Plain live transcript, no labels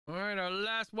All right, our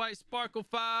last white Sparkle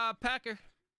 5 packer,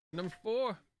 number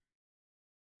 4.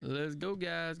 Let's go,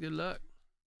 guys. Good luck.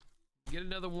 Get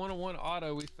another 101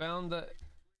 auto. We found the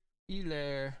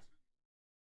Elair.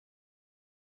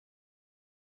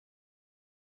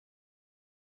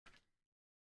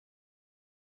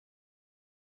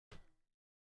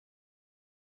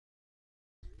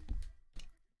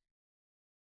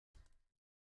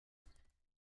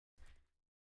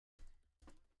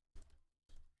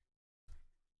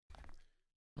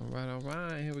 All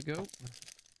right, here we go.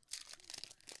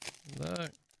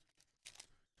 Look.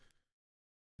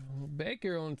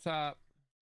 Baker on top.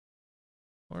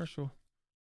 Marshall.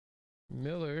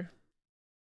 Miller.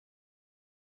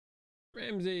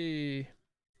 Ramsey.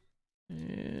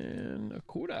 And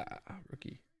Akuda,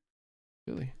 rookie.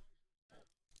 Billy.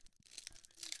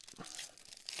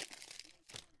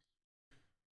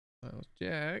 Miles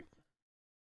Jack.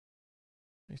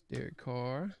 Nice Derek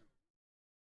Carr.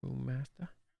 Boom Master.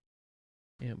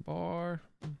 And Barr.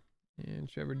 And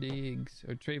Trevor Diggs.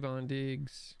 Or Trayvon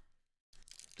Diggs.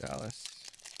 Dallas.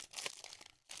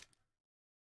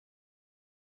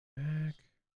 Back.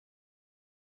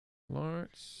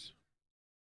 Lawrence.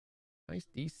 Nice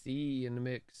DC in the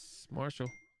mix.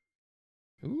 Marshall.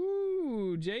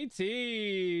 Ooh,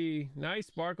 JT. Nice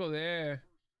sparkle there.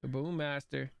 The Boom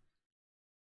Master.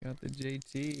 Got the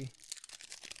JT.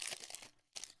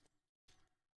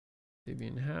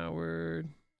 Vivian Howard.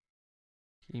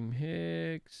 Keem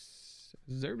Hicks.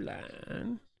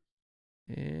 Zerline.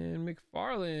 And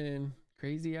McFarlane.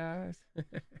 Crazy eyes.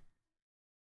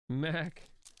 Mac.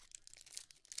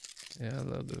 Yeah, I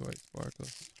love the white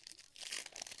sparkles.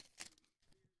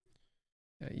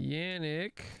 Got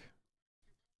Yannick.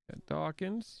 Got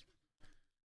Dawkins.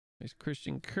 Nice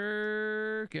Christian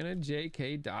Kirk. And a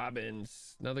J.K.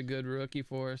 Dobbins. Another good rookie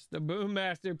for us. The Boom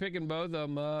Master picking both of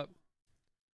them up.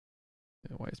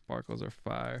 And white sparkles are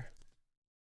fire.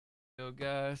 So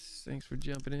guys, thanks for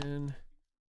jumping in.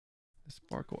 The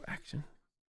sparkle action.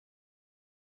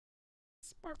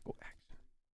 Sparkle action.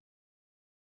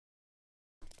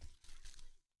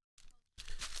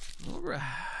 All right.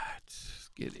 Let's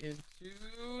get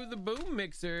into the Boom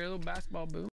Mixer. A little basketball boom.